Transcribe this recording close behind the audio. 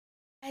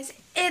Guys,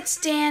 it's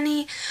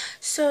Danny.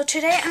 So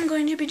today I'm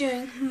going to be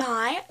doing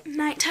my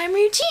nighttime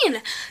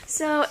routine.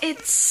 So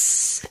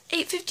it's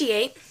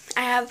 8:58.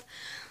 I have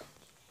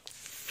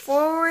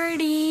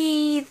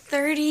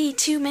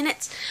 32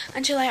 minutes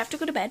until I have to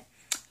go to bed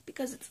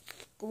because it's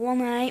school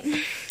night.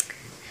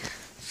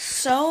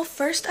 So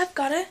first I've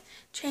got to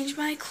change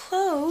my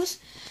clothes.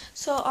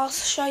 So I'll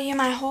show you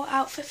my whole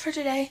outfit for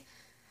today.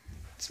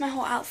 It's my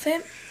whole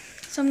outfit.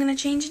 So I'm going to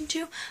change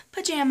into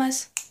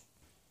pajamas.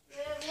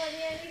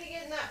 Honey, I need to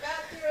get in that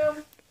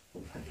bathroom.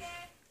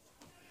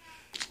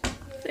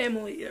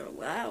 Family, you're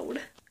loud.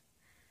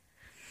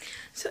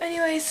 So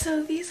anyway,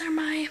 so these are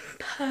my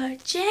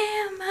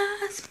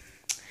pajamas.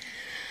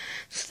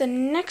 So the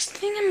next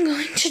thing I'm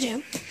going to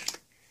do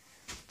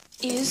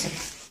is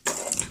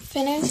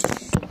finish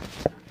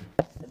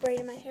the braid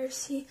in my hair.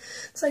 See,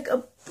 it's like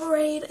a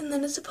braid and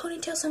then it's a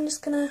ponytail, so I'm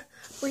just gonna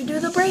redo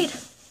the braid.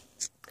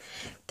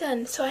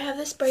 Done. So I have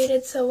this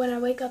braided, so when I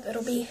wake up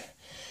it'll be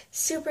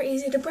super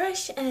easy to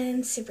brush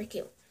and super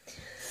cute.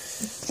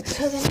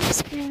 So the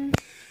next thing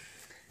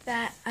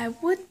that I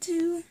would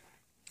do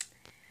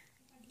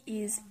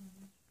is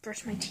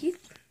brush my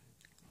teeth,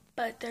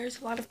 but there's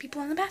a lot of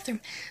people in the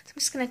bathroom, so I'm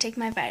just going to take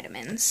my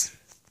vitamins.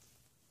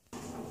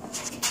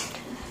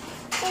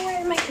 So we're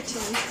in my kitchen.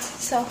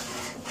 So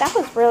that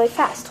was really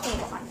fast.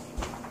 Hold on.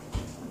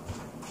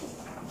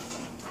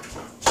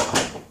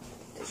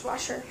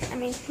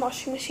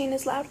 Washing machine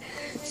is loud.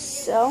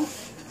 So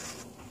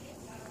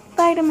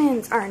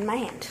vitamins are in my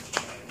hand.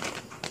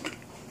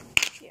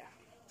 Yeah.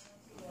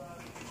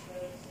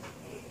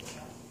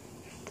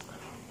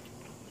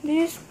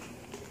 These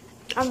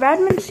are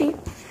vitamin C.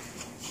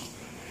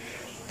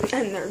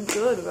 And they're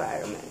good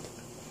vitamins.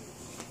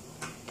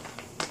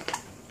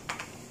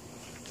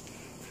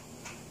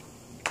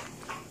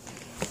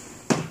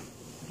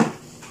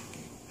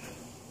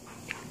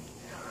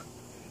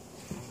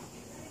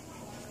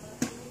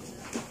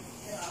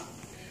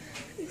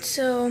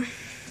 So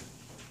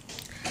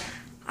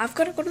I've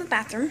got to go to the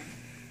bathroom,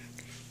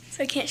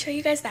 so I can't show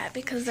you guys that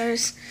because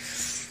there's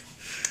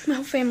my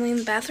whole family in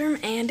the bathroom,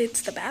 and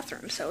it's the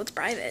bathroom, so it's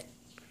private.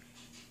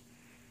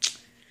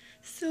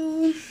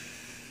 So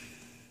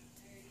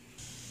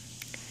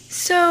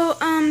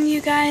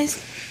you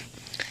guys,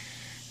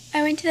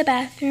 I went to the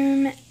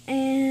bathroom,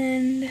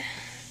 and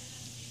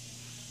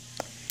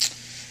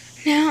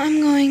now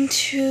I'm going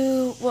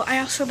to, well, I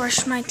also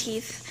brushed my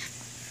teeth,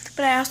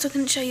 but I also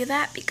couldn't show you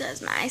that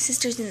because my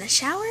sister's in the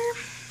shower.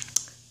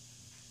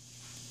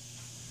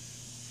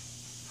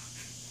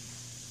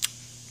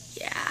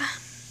 Yeah.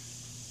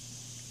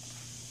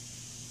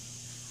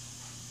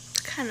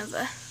 Kind of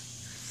a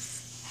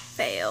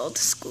failed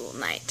school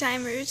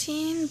nighttime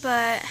routine,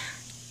 but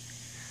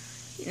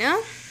you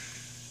know,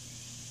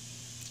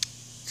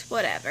 it's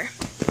whatever.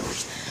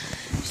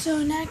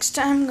 So next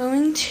I'm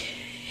going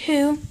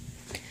to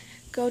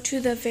go to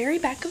the very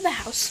back of the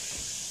house.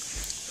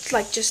 It's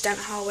like just down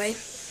the hallway.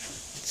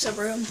 It's a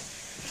room.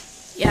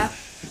 Yeah.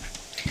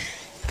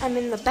 I'm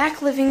in the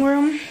back living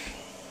room.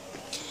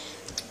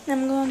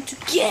 I'm going to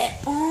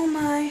get all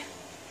my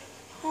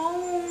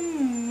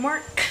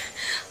homework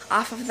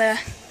off of the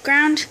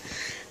ground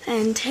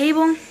and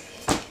table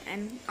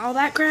and all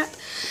that crap,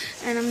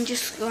 and I'm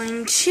just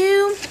going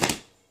to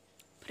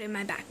put it in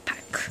my backpack.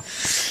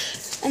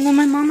 And then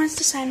my mom has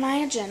to sign my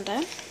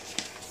agenda,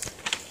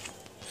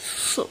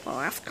 so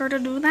I'll ask her to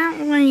do that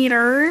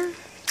later.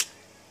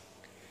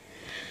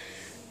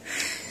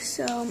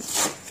 So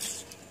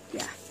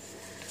yeah,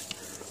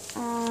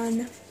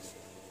 on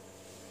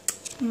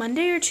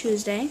Monday or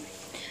Tuesday,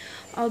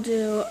 I'll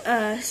do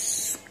a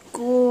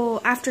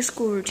after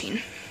school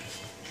routine.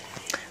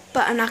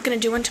 But I'm not going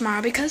to do one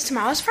tomorrow because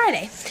tomorrow's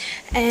Friday.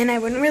 And I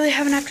wouldn't really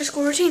have an after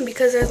school routine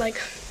because there's like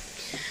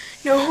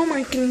no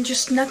homework and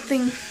just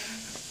nothing.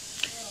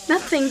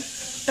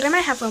 But I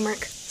might have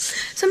homework.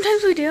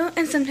 Sometimes we do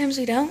and sometimes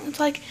we don't.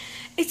 It's like,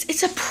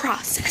 it's a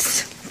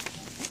process.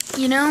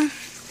 You know?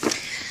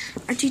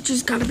 Our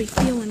teacher's got to be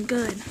feeling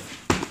good.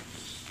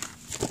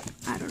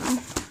 I don't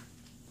know.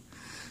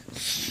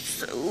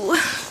 So,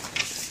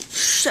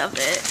 shove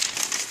it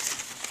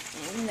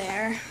in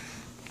there.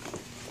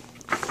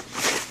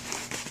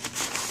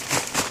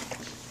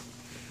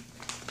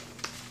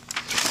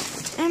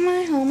 And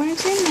my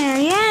homework's in there.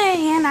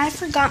 Yay! And I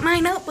forgot my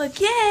notebook.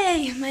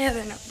 Yay! My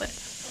other notebook.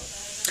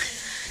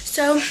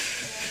 So,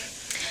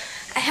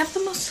 I have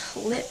the most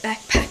lit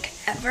backpack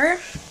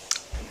ever.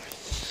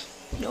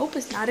 Nope,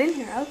 it's not in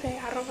here. Okay,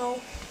 I don't know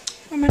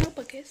where my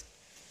notebook is.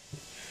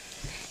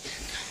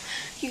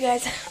 You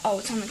guys, oh,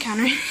 it's on the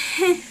counter.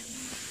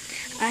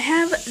 I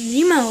have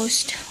the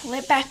most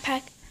lit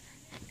backpack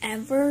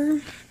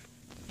ever.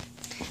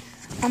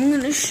 I'm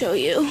going to show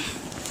you.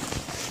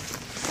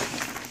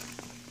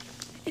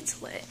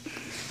 It's lit.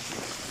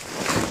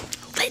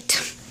 Lit.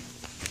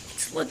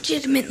 It's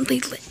legitimately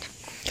lit.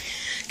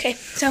 Okay,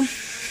 so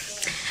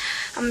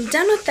I'm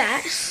done with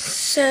that.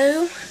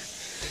 So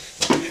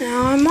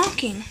now I'm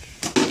walking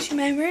to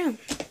my room.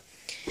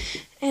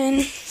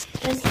 And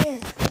here.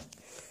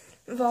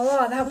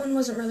 Voila, that one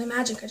wasn't really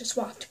magic. I just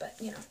walked, but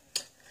you know.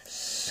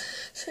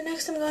 So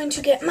next I'm going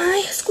to get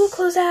my school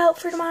clothes out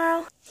for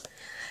tomorrow.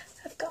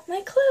 I've got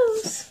my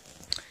clothes.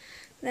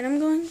 Then I'm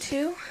going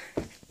to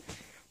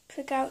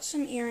pick out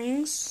some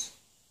earrings.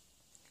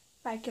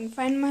 If I can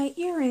find my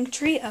earring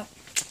tree. Oh,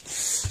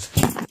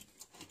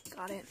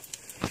 got it.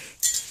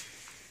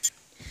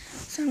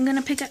 So I'm going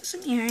to pick out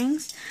some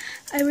earrings.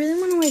 I really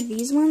want to wear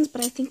these ones,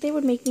 but I think they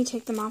would make me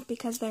take them off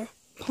because they're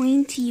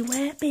pointy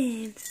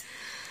weapons.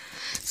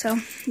 So,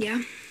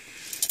 yeah.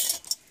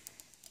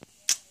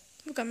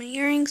 I've got my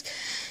earrings.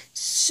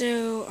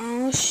 So,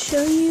 I'll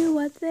show you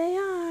what they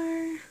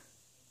are.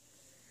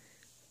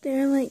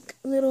 They're like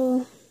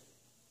little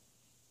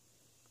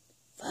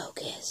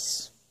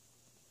focus.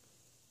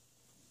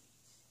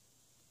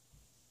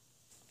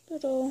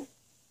 Little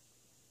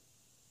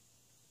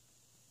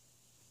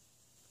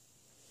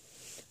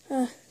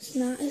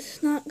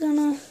it's not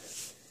gonna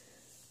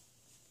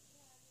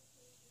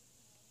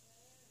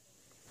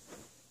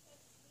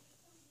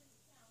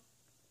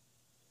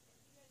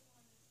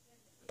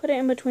put it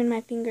in between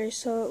my fingers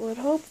so it would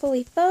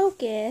hopefully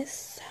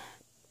focus.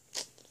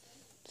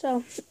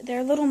 So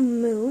they're little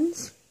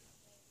moons.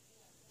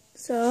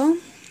 So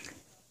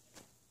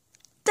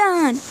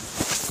done.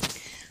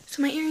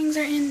 So my earrings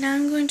are in. Now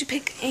I'm going to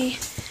pick a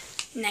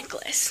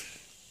necklace.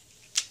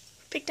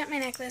 Picked up my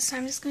necklace, so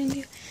I'm just going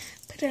to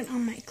put it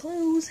on my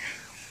clothes.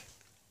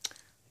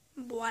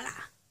 Voila.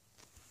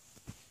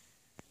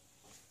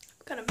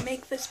 Gotta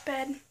make this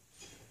bed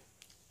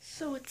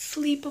so it's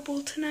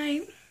sleepable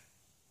tonight.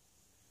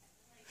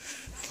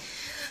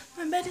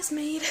 My bed is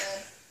made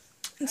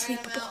and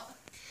sleepable.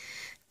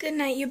 Good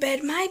night, you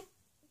bed.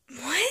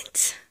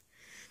 What?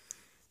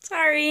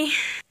 Sorry.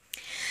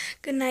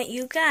 Good night,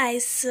 you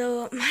guys.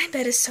 So, my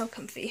bed is so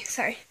comfy.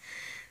 Sorry.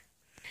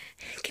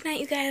 Good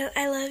night, you guys.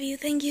 I love you.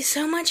 Thank you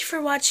so much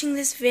for watching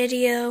this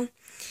video.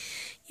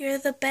 You're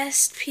the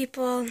best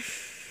people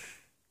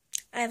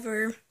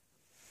ever.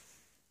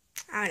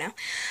 I don't know.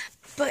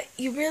 But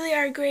you really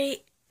are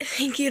great.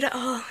 Thank you to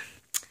all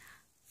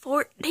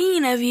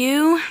 14 of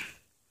you.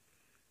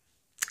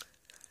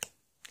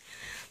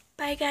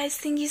 Bye, guys.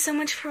 Thank you so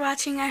much for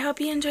watching. I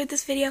hope you enjoyed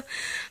this video.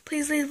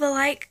 Please leave a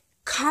like.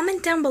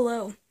 Comment down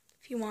below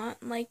if you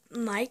want. Like.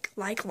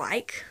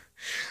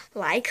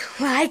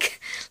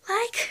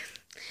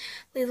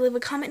 Please leave a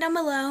comment down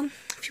below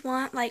if you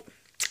want. Like.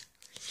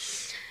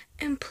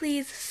 And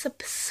please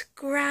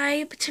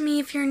subscribe to me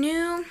if you're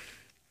new.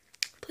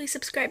 Please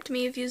subscribe to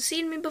me if you've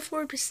seen me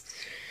before. Just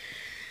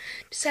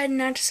decided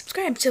not to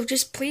subscribe. So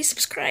just please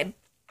subscribe.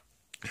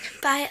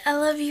 Bye. I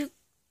love you.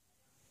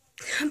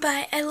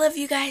 Bye. I love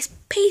you guys.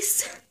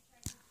 Peace.